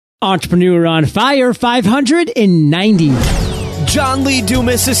Entrepreneur on Fire 590. John Lee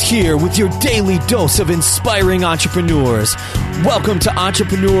Dumas is here with your daily dose of inspiring entrepreneurs. Welcome to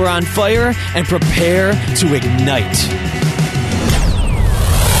Entrepreneur on Fire and prepare to ignite.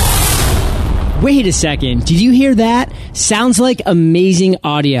 Wait a second. Did you hear that? Sounds like amazing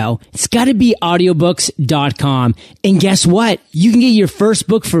audio. It's got to be audiobooks.com. And guess what? You can get your first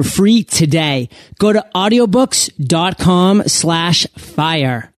book for free today. Go to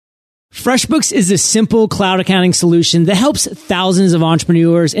audiobooks.com/fire. FreshBooks is a simple cloud accounting solution that helps thousands of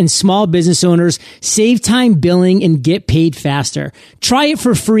entrepreneurs and small business owners save time billing and get paid faster. Try it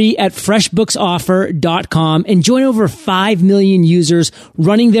for free at freshbooksoffer.com and join over 5 million users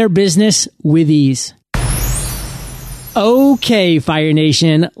running their business with ease. Okay, Fire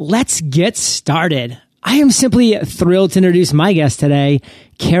Nation, let's get started. I am simply thrilled to introduce my guest today,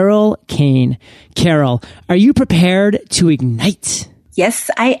 Carol Cain. Carol, are you prepared to ignite? Yes,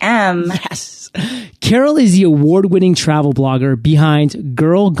 I am. Yes. Carol is the award-winning travel blogger behind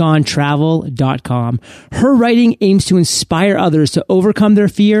girlgonetravel.com. Her writing aims to inspire others to overcome their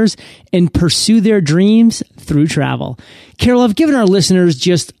fears and pursue their dreams through travel. Carol, I've given our listeners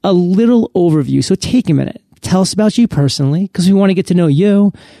just a little overview, so take a minute. Tell us about you personally, because we want to get to know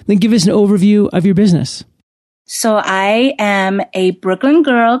you. Then give us an overview of your business. So I am a Brooklyn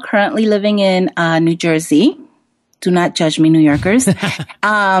girl currently living in New Jersey. Do not judge me, New Yorkers.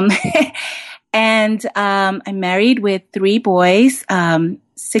 And I'm married with 3 boys,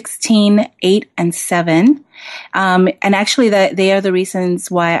 16, 8, and 7. And actually they are the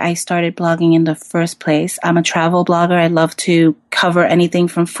reasons why I started blogging in the first place. I'm a travel blogger. I love to cover anything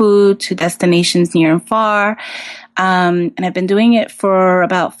from food to destinations near and far. And I've been doing it for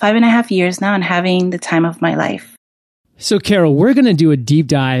about 5.5 years now and having the time of my life. So, Carol, we're going to do a deep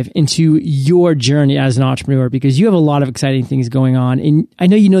dive into your journey as an entrepreneur because you have a lot of exciting things going on. And I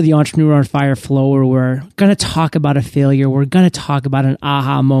know you know the Entrepreneur on Fire flow where we're going to talk about a failure. We're going to talk about an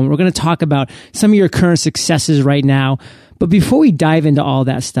aha moment. We're going to talk about some of your current successes right now. But before we dive into all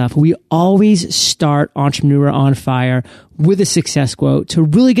that stuff, we always start Entrepreneur on Fire with a success quote to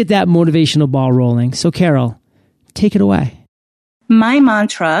really get that motivational ball rolling. So, Carol, take it away. My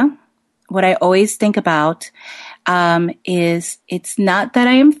mantra, what I always think about, is it's not that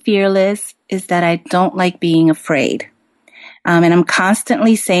I am fearless, is that I don't like being afraid. And I'm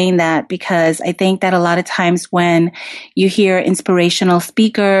constantly saying that because I think that a lot of times when you hear inspirational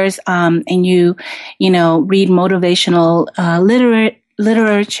speakers, and you read motivational,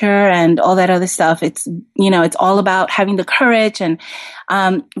 literature and all that other stuff, it's all about having the courage. And,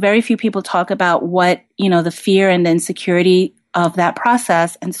 very few people talk about what, the fear and the insecurity of that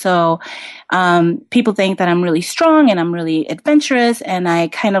process. And so, people think that I'm really strong and I'm really adventurous. And I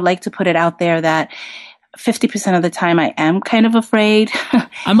kind of like to put it out there that 50% of the time I am kind of afraid.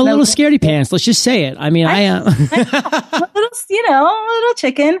 I'm a little scaredy pants. Let's just say it. I mean, I am. I'm a little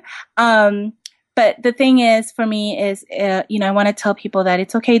chicken. But the thing is, for me is, I want to tell people that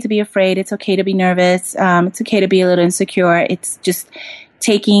it's okay to be afraid. It's okay to be nervous. It's okay to be a little insecure. It's just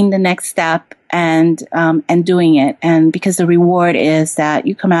taking the next step and doing it. And because the reward is that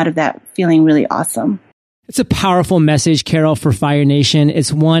you come out of that feeling really awesome. It's a powerful message, Carol, for Fire Nation.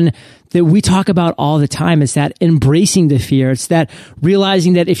 It's one that we talk about all the time. It's that embracing the fear. It's that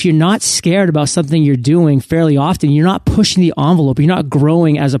realizing that if you're not scared about something you're doing fairly often, you're not pushing the envelope. You're not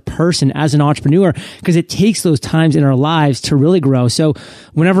growing as a person, as an entrepreneur, because it takes those times in our lives to really grow. So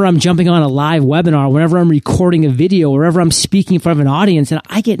whenever I'm jumping on a live webinar, whenever I'm recording a video, wherever I'm speaking in front of an audience, and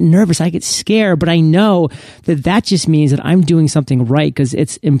I get nervous, I get scared, but I know that that just means that I'm doing something right because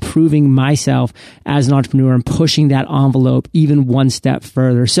it's improving myself as an entrepreneur and pushing that envelope even one step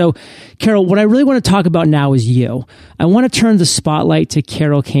further. So, Carol, what I really want to talk about now is you. I want to turn the spotlight to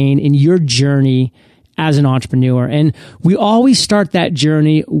Carol Cain in your journey as an entrepreneur. And we always start that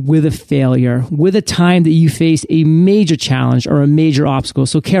journey with a failure, with a time that you faced a major challenge or a major obstacle.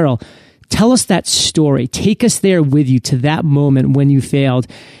 So, Carol, tell us that story. Take us there with you to that moment when you failed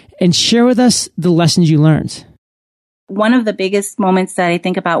and share with us the lessons you learned. One of the biggest moments that I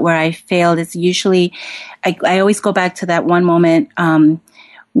think about where I failed is usually, I always go back to that one moment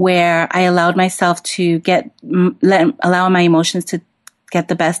where I allowed myself to allow my emotions to get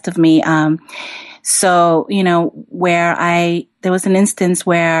the best of me. So, there was an instance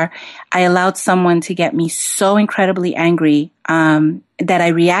where I allowed someone to get me so incredibly angry, that I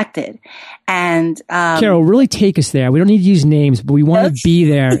reacted. And, Carol, really take us there. We don't need to use names, but we want to be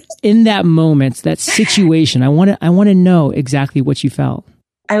there in that moment, that situation. I want to know exactly what you felt.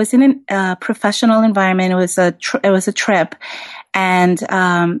 I was in a professional environment. It was a trip. And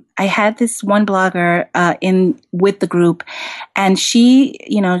I had this one blogger in with the group, and she,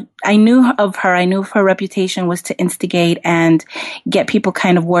 I knew of her. I knew her reputation was to instigate and get people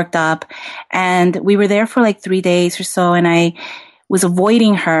kind of worked up. And we were there for like 3 days or so, and I was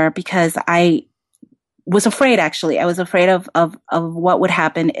avoiding her because I was afraid, actually. I was afraid of what would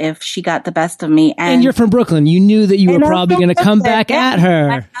happen if she got the best of me. And you're from Brooklyn. You knew that you were probably going to come back at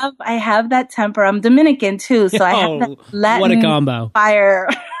her. I have that temper. I'm Dominican too, so I have that Latin what a combo. Fire,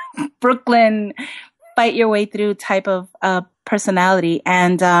 Brooklyn, fight your way through type of personality.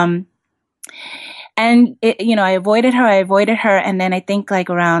 And I avoided her. And then I think like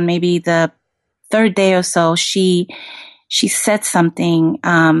around maybe the third day or so, she said something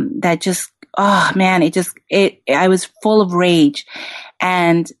that just, oh man, I was full of rage.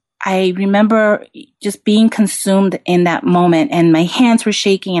 And I remember just being consumed in that moment, and my hands were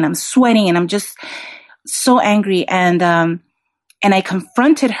shaking and I'm sweating and I'm just so angry. And I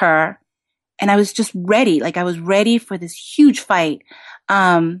confronted her, and I was just ready. Like I was ready for this huge fight.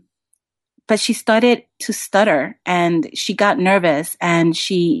 But she started to stutter and she got nervous and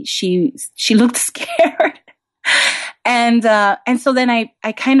she looked scared. And so then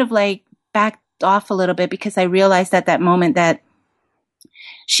I kind of like backed off a little bit, because I realized at that moment that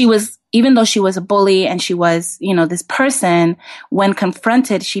she was, even though she was a bully and she was, this person, when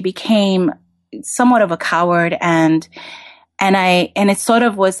confronted, she became somewhat of a coward. And it sort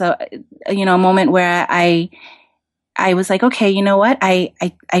of was a moment where I was like, okay, you know what? I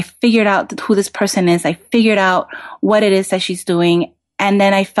figured out who this person is. I figured out what it is that she's doing. And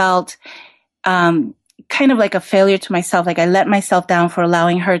then I felt, kind of like a failure to myself. Like I let myself down for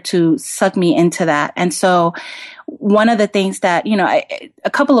allowing her to suck me into that. And so one of the things that, a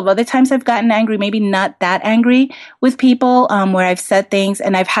couple of other times I've gotten angry, maybe not that angry with people, where I've said things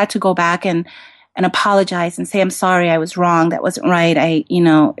and I've had to go back and apologize and say, I'm sorry, I was wrong. That wasn't right. I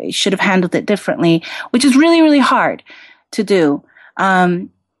should have handled it differently, which is really, really hard to do. So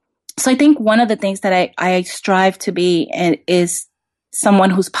I think one of the things that I strive to be is someone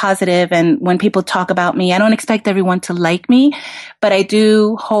who's positive. And when people talk about me, I don't expect everyone to like me, but I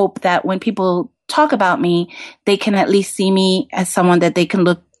do hope that when people talk about me, they can at least see me as someone that they can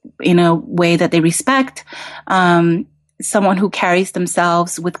look in a way that they respect, someone who carries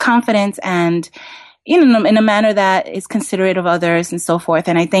themselves with confidence and in a manner that is considerate of others and so forth.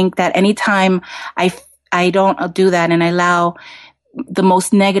 And I think that anytime I don't do that and I allow the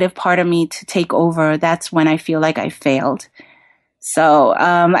most negative part of me to take over, that's when I feel like I failed. So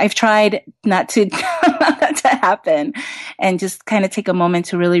I've tried not to that to happen, and just kind of take a moment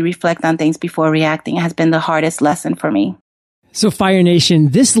to really reflect on things before reacting has been the hardest lesson for me. So Fire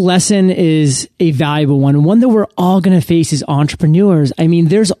Nation, this lesson is a valuable one that we're all going to face as entrepreneurs. I mean,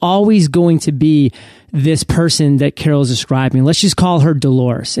 there's always going to be this person that Carol's describing. Let's just call her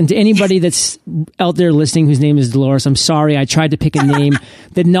Dolores. And to anybody that's out there listening whose name is Dolores, I'm sorry. I tried to pick a name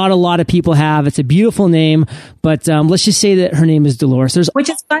that not a lot of people have. It's a beautiful name, but let's just say that her name is Dolores. Which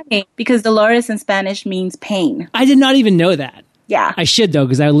is funny, because Dolores in Spanish means pain. I did not even know that. Yeah. I should, though,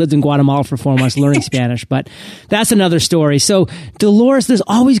 because I lived in Guatemala for 4 months learning Spanish, but that's another story. So Dolores, there's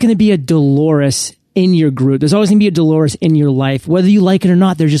always going to be a Dolores in your group. There's always going to be a Dolores in your life. Whether you like it or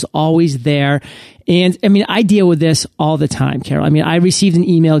not, they're just always there. And I mean, I deal with this all the time, Carol. I mean, I received an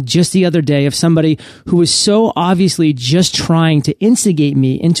email just the other day of somebody who was so obviously just trying to instigate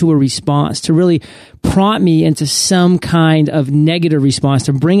me into a response, to really prompt me into some kind of negative response,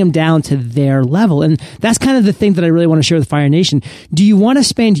 to bring them down to their level. And that's kind of the thing that I really want to share with Fire Nation. Do you want to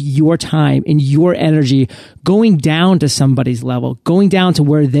spend your time and your energy going down to somebody's level, going down to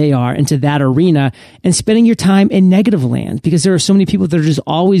where they are, into that arena, and spending your time in negative land? Because there are so many people that are just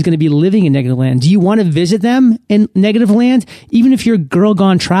always going to be living in negative land. Do you want to visit them in negative land? Even if you're a girl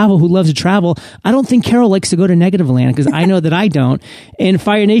gone travel who loves to travel, I don't think Carol likes to go to negative land, because I know that I don't. And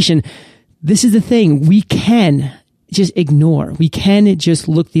Fire Nation, this is the thing. We can just ignore. We can just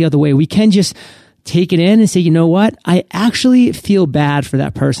look the other way. We can just take it in and say, you know what? I actually feel bad for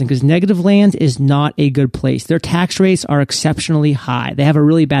that person, because negative land is not a good place. Their tax rates are exceptionally high. They have a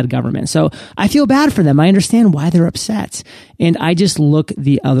really bad government. So I feel bad for them. I understand why they're upset. And I just look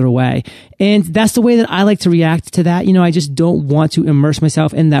the other way. And that's the way that I like to react to that. I just don't want to immerse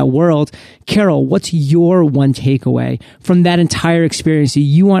myself in that world. Carol, what's your one takeaway from that entire experience that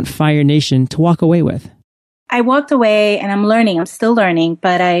you want Fire Nation to walk away with? I walked away, and I'm still learning,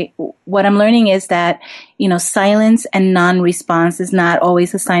 but what I'm learning is that, silence and non-response is not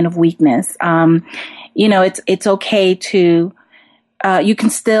always a sign of weakness. It's okay to, you can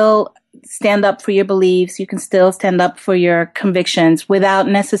still stand up for your beliefs. You can still stand up for your convictions without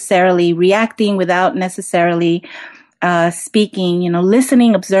necessarily reacting, without necessarily, speaking,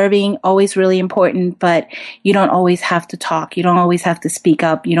 listening, observing, always really important, but you don't always have to talk. You don't always have to speak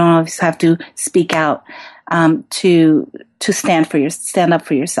up. You don't always have to speak out, to stand up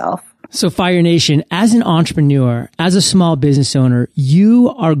for yourself. So Fire Nation, as an entrepreneur, as a small business owner,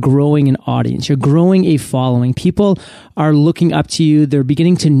 you are growing an audience. You're growing a following. People are looking up to you. They're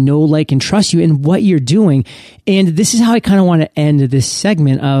beginning to know, like, and trust you in what you're doing. And this is how I kind of want to end this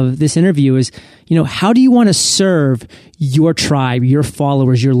segment of this interview is, how do you want to serve your tribe, your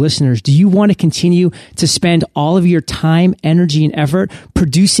followers, your listeners? Do you want to continue to spend all of your time, energy, and effort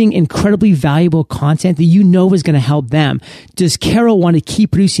producing incredibly valuable content that you know is going to help them? Does Carol want to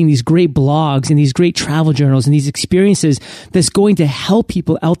keep producing these great blogs and these great travel journals and these experiences that's going to help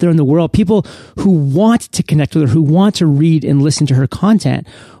people out there in the world, people who want to connect with her, who want to read and listen to her content?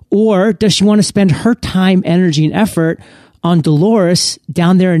 Or does she want to spend her time, energy, and effort on Dolores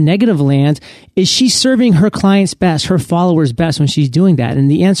down there in negative land? Is she serving her clients best, her followers best when she's doing that?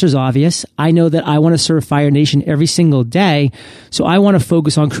 And the answer is obvious. I know that I want to serve Fire Nation every single day. So I want to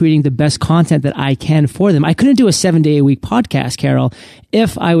focus on creating the best content that I can for them. I couldn't do a 7-day-a-week podcast, Carol,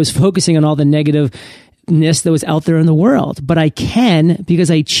 if I was focusing on all the negativeness that was out there in the world. But I can because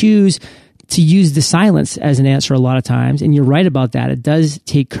I choose to use the silence as an answer a lot of times. And you're right about that. It does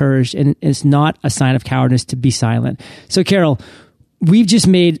take courage, and it's not a sign of cowardice to be silent. So Carol, we've just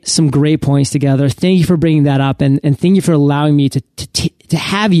made some great points together. Thank you for bringing that up. And thank you for allowing me to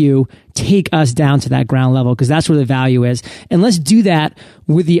have you take us down to that ground level, because that's where the value is. And let's do that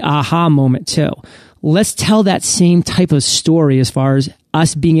with the aha moment too. Let's tell that same type of story as far as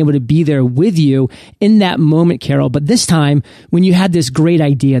us being able to be there with you in that moment, Carol. But this time, when you had this great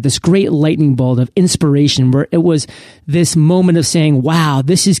idea, this great lightning bolt of inspiration, where it was this moment of saying, wow,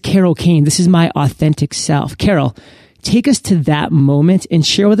 this is Carol Cain. This is my authentic self. Carol, take us to that moment and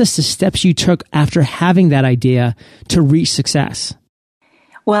share with us the steps you took after having that idea to reach success.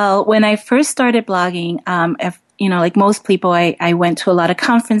 Well, when I first started blogging, like most people, I went to a lot of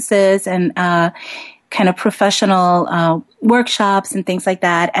conferences and kind of professional workshops and things like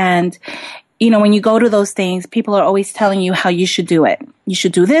that. And, when you go to those things, people are always telling you how you should do it. You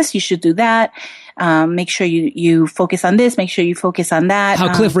should do this. You should do that. Make sure you focus on this. Make sure you focus on that.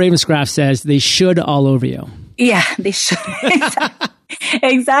 How Cliff Ravenscraft says they should all over you. Yeah, they should.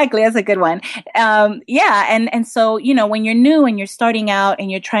 Exactly. That's a good one. And so, when you're new and you're starting out and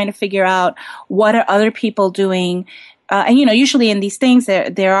you're trying to figure out what are other people doing, usually in these things,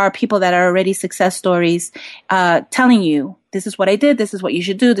 there are people that are already success stories, telling you, this is what I did. This is what you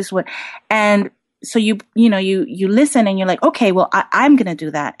should do. This is what, and so you listen and you're like, okay, well, I'm going to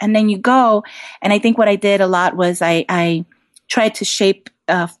do that. And then you go. And I think what I did a lot was I tried to shape,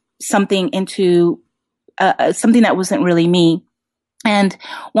 something into, something that wasn't really me. And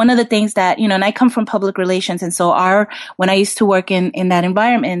one of the things that, and I come from public relations. And so when I used to work in that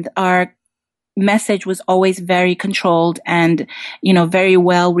environment, our message was always very controlled and, very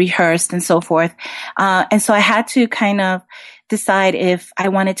well rehearsed and so forth. And so I had to kind of decide if I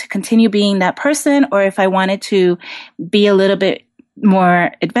wanted to continue being that person or if I wanted to be a little bit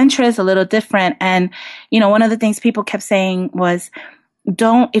more adventurous, a little different. And, one of the things people kept saying was,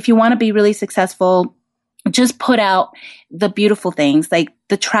 if you want to be really successful, just put out the beautiful things, like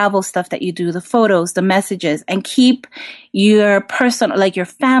the travel stuff that you do, the photos, the messages, and keep your personal, like your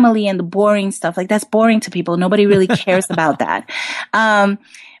family and the boring stuff. Like that's boring to people. Nobody really cares about that.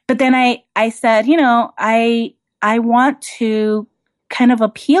 But then I said, I want to kind of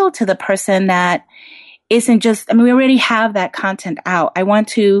appeal to the person that isn't just, we already have that content out. I want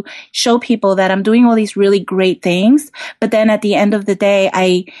to show people that I'm doing all these really great things, but then at the end of the day,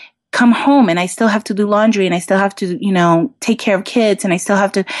 I come home and I still have to do laundry and I still have to, take care of kids and I still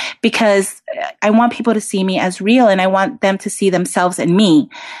have to, because I want people to see me as real and I want them to see themselves in me.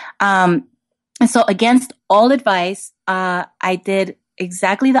 And so against all advice, I did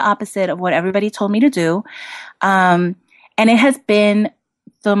exactly the opposite of what everybody told me to do. And it has been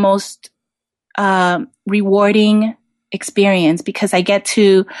the most, rewarding experience because I get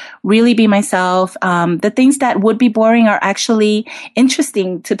to really be myself. The things that would be boring are actually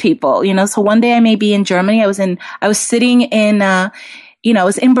interesting to people, so one day I may be in Germany. I was sitting in, I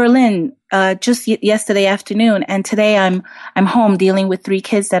was in Berlin, just yesterday afternoon. And today I'm home dealing with 3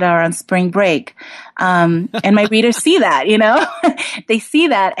 kids that are on spring break. And my readers see that, they see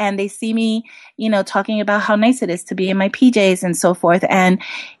that and they see me, talking about how nice it is to be in my PJs and so forth. And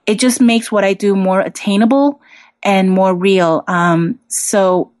it just makes what I do more attainable and more real.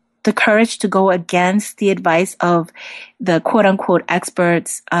 So the courage to go against the advice of the quote unquote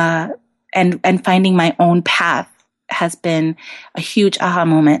experts, and finding my own path has been a huge aha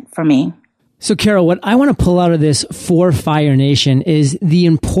moment for me. So, Carol, what I want to pull out of this for Fire Nation is the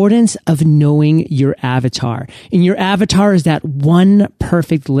importance of knowing your avatar. And your avatar is that one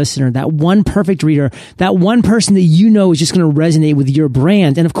perfect listener, that one perfect reader, that one person that you know is just going to resonate with your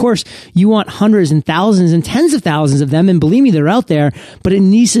brand. And of course, you want hundreds and thousands and tens of thousands of them. And believe me, they're out there, but it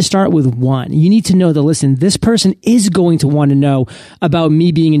needs to start with one. You need to know that, listen, this person is going to want to know about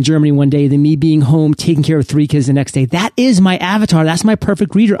me being in Germany one day, then me being home, taking care of 3 kids the next day. That is my avatar. That's my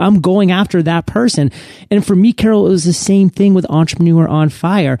perfect reader. I'm going after that person. And for me, Carol, it was the same thing with Entrepreneur on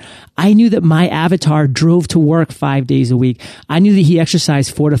Fire. I knew that my avatar drove to work 5 days a week. I knew that he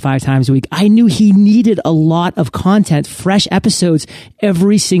exercised 4 to 5 times a week. I knew he needed a lot of content, fresh episodes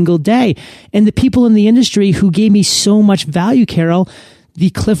every single day. And the people in the industry who gave me so much value, Carol, the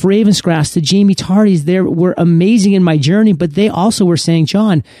Cliff Ravenscraft, the Jamie Tardys, they were amazing in my journey, but they also were saying,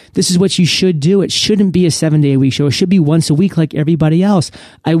 John, this is what you should do. It shouldn't be a 7-day-a-week show. It should be once a week like everybody else.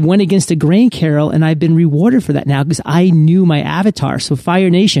 I went against the grain, Carol, and I've been rewarded for that now because I knew my avatar. So Fire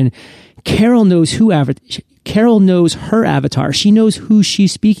Nation, Carol knows her avatar. She knows who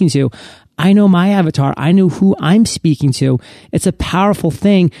she's speaking to. I know my avatar. I know who I'm speaking to. It's a powerful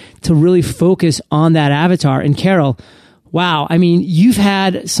thing to really focus on that avatar. And Carol, wow. I mean, you've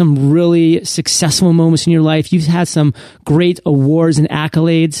had some really successful moments in your life. You've had some great awards and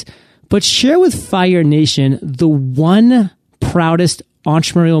accolades, but share with Fire Nation the one proudest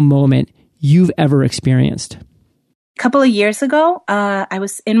entrepreneurial moment you've ever experienced. A couple of years ago, I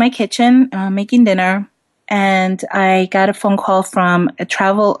was in my kitchen making dinner, and I got a phone call from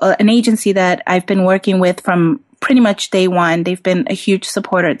an agency that I've been working with from pretty much day one. They've been a huge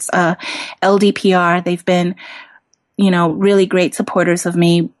supporter. It's LDPR. They've been really great supporters of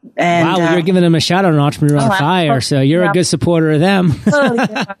me. And, wow, you're giving them a shout out on Entrepreneur on Fire. So you're a good supporter of them. Totally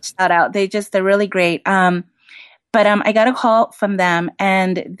shout out. They're really great. But I got a call from them,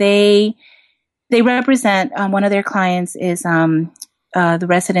 and they represent, one of their clients is, the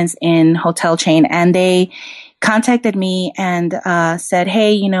Residence Inn hotel chain. And they contacted me and, said,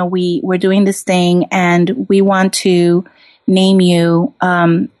 hey, we're doing this thing and we want to name you,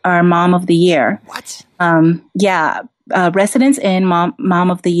 our Mom of the Year. What? Residence Inn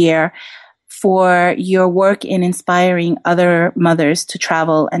Mom of the Year for your work in inspiring other mothers to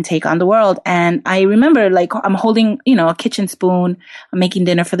travel and take on the world. And I remember I'm holding, a kitchen spoon, I'm making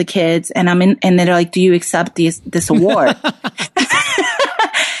dinner for the kids, and and they're like, do you accept this award?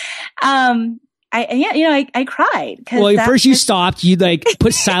 I cried. Well, first you stopped, you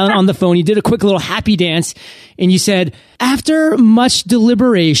put silent on the phone, you did a quick little happy dance, and you said, after much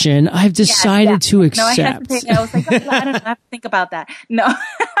deliberation, I've decided to accept. No, I hesitated. I was like, I don't have to think about that. No,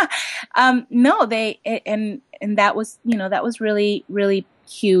 no, and that was, that was really, really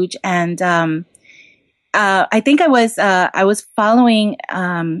huge. And, I think I was following,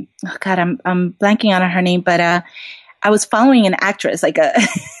 I'm blanking on her name, but, I was following an actress, like a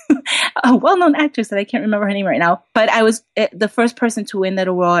well-known actress that I can't remember her name right now. But the first person to win that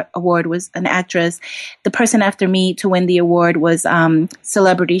award was an actress. The person after me to win the award was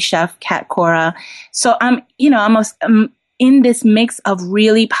celebrity chef Kat Cora. So I'm in this mix of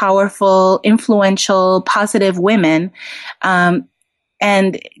really powerful, influential, positive women, and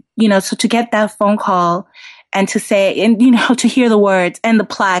so to get that phone call. And to say, and, to hear the words and the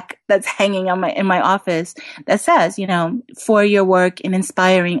plaque that's hanging in my office that says, for your work in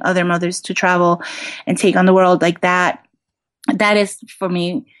inspiring other mothers to travel and take on the world, like that is for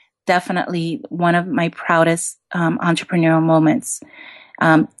me definitely one of my proudest entrepreneurial moments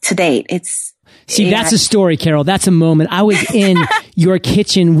to date. That's a story, Carol. That's a moment. I was in your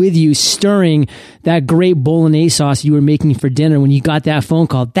kitchen with you stirring that great bolognese sauce you were making for dinner when you got that phone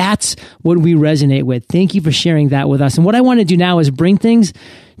call. That's what we resonate with. Thank you for sharing that with us. And what I want to do now is bring things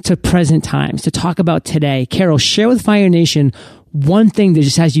to present times, to talk about today. Carol, share with Fire Nation one thing that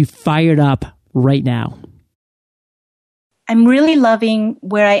just has you fired up right now. I'm really loving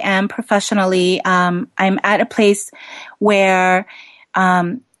where I am professionally. I'm at a place where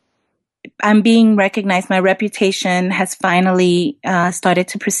I'm being recognized. My reputation has finally started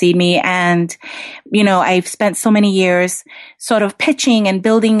to precede me. And, I've spent so many years sort of pitching and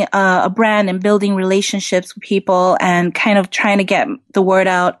building a brand and building relationships with people and kind of trying to get the word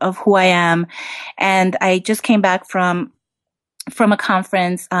out of who I am. And I just came back from a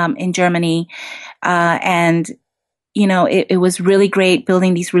conference in Germany. And it was really great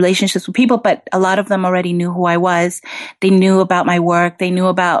building these relationships with people, but a lot of them already knew who I was. They knew about my work. They knew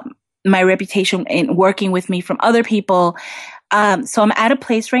about my reputation in working with me from other people. So I'm at a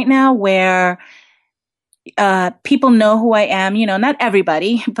place right now where people know who I am, not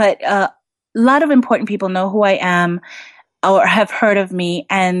everybody, but a lot of important people know who I am. or have heard of me.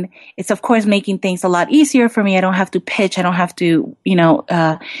 And it's, of course, making things a lot easier for me. I don't have to pitch. I don't have to,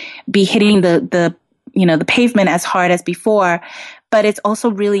 be hitting the pavement as hard as before. But it's also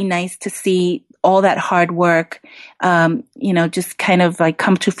really nice to see all that hard work, just kind of like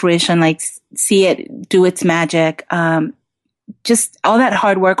come to fruition, like see it do its magic. Just all that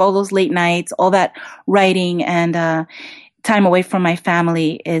hard work, all those late nights, all that writing and time away from my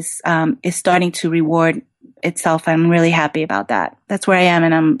family is starting to reward itself. I'm really happy about that. That's where I am,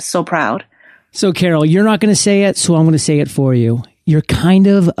 and I'm so proud. So, Carol, you're not going to say it, so I'm going to say it for you. You're kind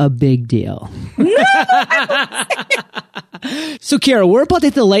of a big deal. So, Carol, we're about to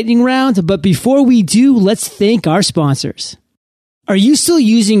hit the lightning round, but before we do, let's thank our sponsors. Are you still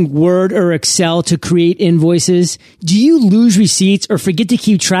using Word or Excel to create invoices? Do you lose receipts or forget to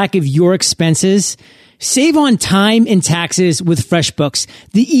keep track of your expenses? Save on time and taxes with FreshBooks,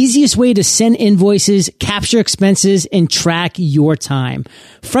 the easiest way to send invoices, capture expenses, and track your time.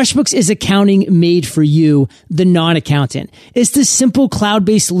 FreshBooks is accounting made for you, the non-accountant. It's the simple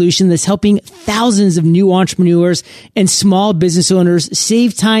cloud-based solution that's helping thousands of new entrepreneurs and small business owners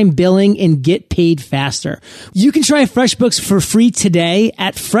save time billing and get paid faster. You can try FreshBooks for free today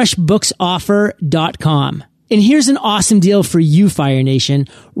at freshbooksoffer.com. And here's an awesome deal for you, Fire Nation.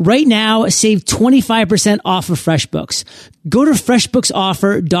 Right now, save 25% off of FreshBooks. Go to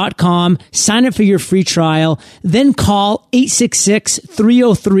freshbooksoffer.com, sign up for your free trial, then call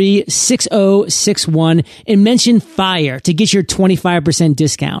 866-303-6061 and mention FIRE to get your 25%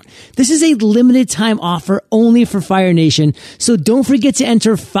 discount. This is a limited time offer only for Fire Nation, so don't forget to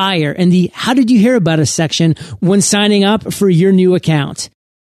enter FIRE in the How Did You Hear About Us section when signing up for your new account.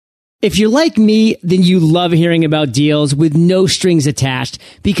 If you're like me, then you love hearing about deals with no strings attached,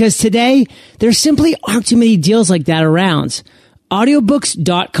 because today there simply aren't too many deals like that around.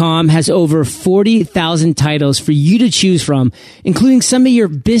 Audiobooks.com has over 40,000 titles for you to choose from, including some of your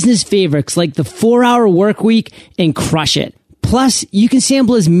business favorites like The 4-Hour Workweek and Crush It. Plus, you can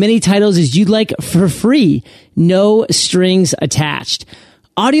sample as many titles as you'd like for free, no strings attached.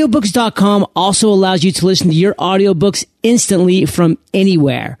 Audiobooks.com also allows you to listen to your audiobooks instantly from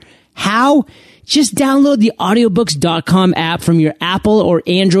anywhere. How? Just download the audiobooks.com app from your Apple or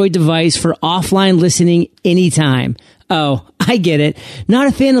Android device for offline listening anytime. Oh, I get it. Not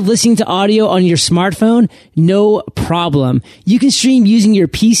a fan of listening to audio on your smartphone? No problem. You can stream using your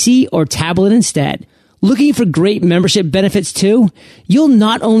PC or tablet instead. Looking for great membership benefits too? You'll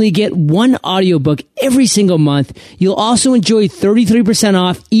not only get one audiobook every single month, you'll also enjoy 33%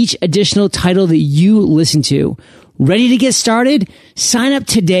 off each additional title that you listen to. Ready to get started? Sign up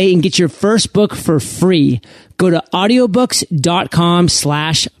today and get your first book for free. Go to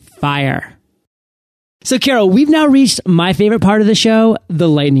audiobooks.com/fire. So, Carol, we've now reached my favorite part of the show, the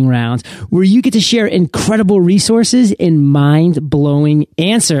lightning round, where you get to share incredible resources and mind-blowing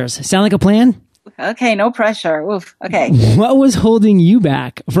answers. Sound like a plan? Okay, no pressure. Oof. Okay. What was holding you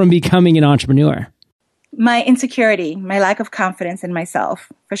back from becoming an entrepreneur? My insecurity, my lack of confidence in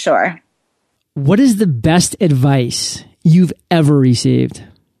myself, for sure. What is the best advice you've ever received?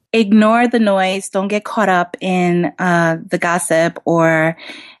 Ignore the noise. Don't get caught up in the gossip or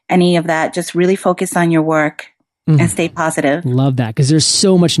any of that. Just really focus on your work and stay positive. Love that, because there's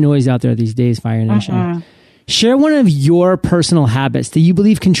so much noise out there these days, Fire Nation. Share one of your personal habits that you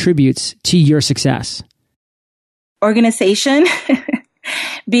believe contributes to your success. Organization,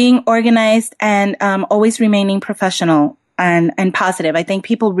 being organized and always remaining professional and positive. I think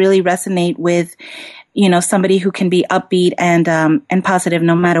people really resonate with, somebody who can be upbeat and positive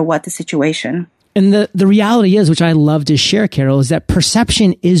no matter what the situation. And the reality is, which I love to share, Carol, is that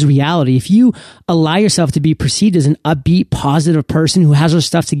perception is reality. If you allow yourself to be perceived as an upbeat, positive person who has her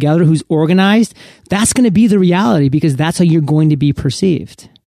stuff together, who's organized, that's going to be the reality, because that's how you're going to be perceived.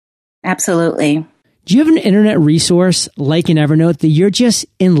 Absolutely. Do you have an internet resource like an Evernote that you're just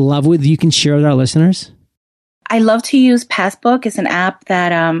in love with that you can share with our listeners? I love to use Passbook. It's an app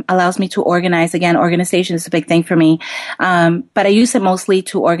that allows me to organize. Again, organization is a big thing for me. But I use it mostly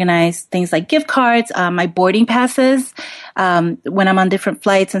to organize things like gift cards, my boarding passes. When I'm on different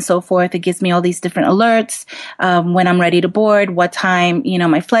flights and so forth, it gives me all these different alerts. When I'm ready to board, what time,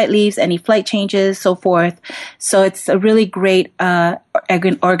 my flight leaves, any flight changes, so forth. So it's a really great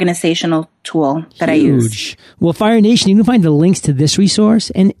organizational tool that I use. Well, Fire Nation, you can find the links to this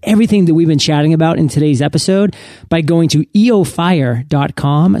resource and everything that we've been chatting about in today's episode by going to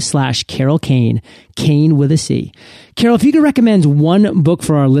eofire.com/Carol Cain, Cain with a C. Carol, if you could recommend one book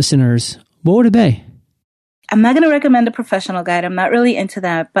for our listeners, what would it be? I'm not going to recommend a professional guide. I'm not really into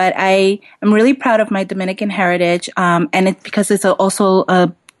that, but I am really proud of my Dominican heritage. And it's because it's also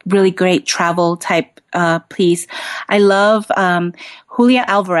a really great travel type piece. I love Julia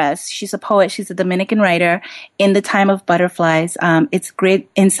Alvarez. She's a poet. She's a Dominican writer. In the Time of Butterflies, it's great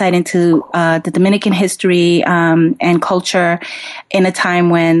insight into the Dominican history and culture in a time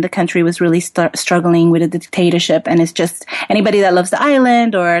when the country was really struggling with a dictatorship. And it's just anybody that loves the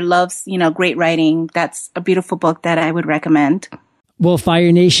island or loves, great writing, that's a beautiful book that I would recommend. Well,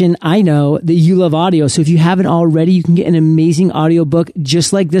 Fire Nation, I know that you love audio. So if you haven't already, you can get an amazing audiobook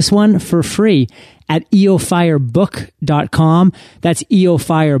just like this one for free at eofirebook.com. That's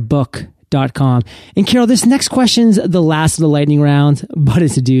eofirebook.com. And Carol, this next question's the last of the lightning round, but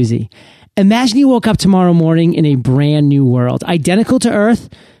it's a doozy. Imagine you woke up tomorrow morning in a brand new world, identical to Earth,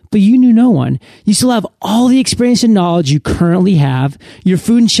 but you knew no one. You still have all the experience and knowledge you currently have, your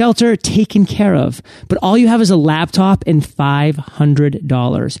food and shelter taken care of, but all you have is a laptop and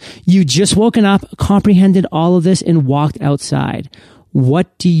 $500. You just woken up, comprehended all of this, and walked outside.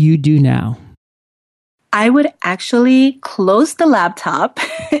 What do you do now? I would actually close the laptop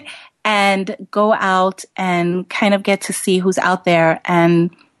and go out and kind of get to see who's out there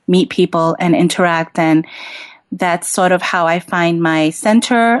and meet people and interact. And that's sort of how I find my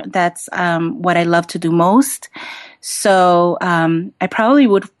center. That's what I love to do most. So I probably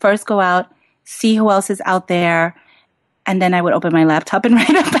would first go out, see who else is out there, and then I would open my laptop and write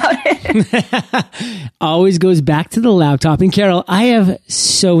about it. Always goes back to the laptop. And Carol, I have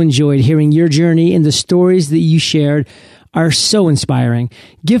so enjoyed hearing your journey, and the stories that you shared are so inspiring.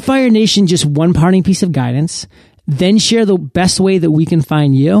 Give Fire Nation just one parting piece of guidance, then share the best way that we can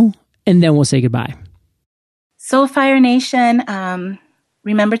find you, and then we'll say goodbye. So Fire Nation,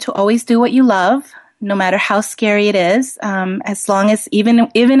 remember to always do what you love, no matter how scary it is. As long as, even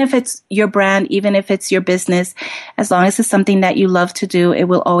if it's your brand, even if it's your business, as long as it's something that you love to do, it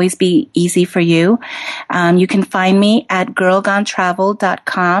will always be easy for you. You can find me at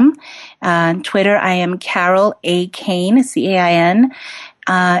girlgonetravel.com. On Twitter, I am Carol A. Cain, C-A-I-N.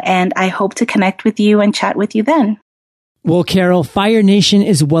 And I hope to connect with you and chat with you then. Well, Carol, Fire Nation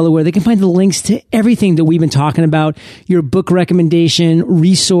is well aware. They can find the links to everything that we've been talking about, your book recommendation,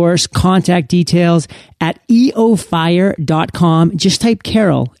 resource, contact details at eofire.com. Just type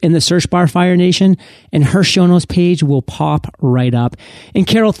Carol in the search bar, Fire Nation, and her show notes page will pop right up. And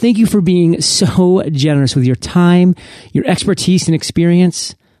Carol, thank you for being so generous with your time, your expertise and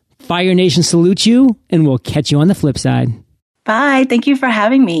experience. Fire Nation salutes you, and we'll catch you on the flip side. Bye. Thank you for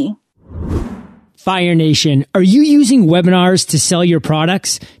having me. Fire Nation, are you using webinars to sell your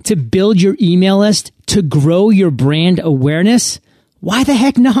products, to build your email list, to grow your brand awareness? Why the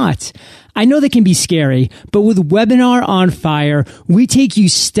heck not? I know that can be scary, but with Webinar on Fire, we take you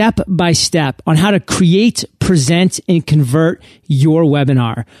step by step on how to create, present, and convert your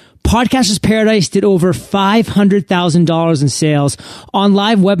webinar. Podcasters Paradise did over $500,000 in sales on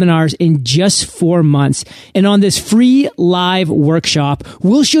live webinars in just 4 months. And on this free live workshop,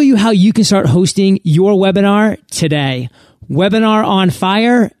 we'll show you how you can start hosting your webinar today.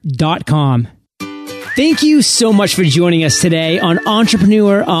 Webinaronfire.com. Thank you so much for joining us today on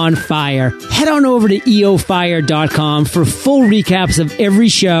Entrepreneur on Fire. Head on over to eofire.com for full recaps of every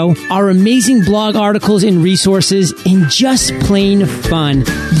show, our amazing blog articles and resources, and just plain fun.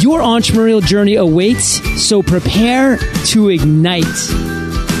 Your entrepreneurial journey awaits, so prepare to ignite.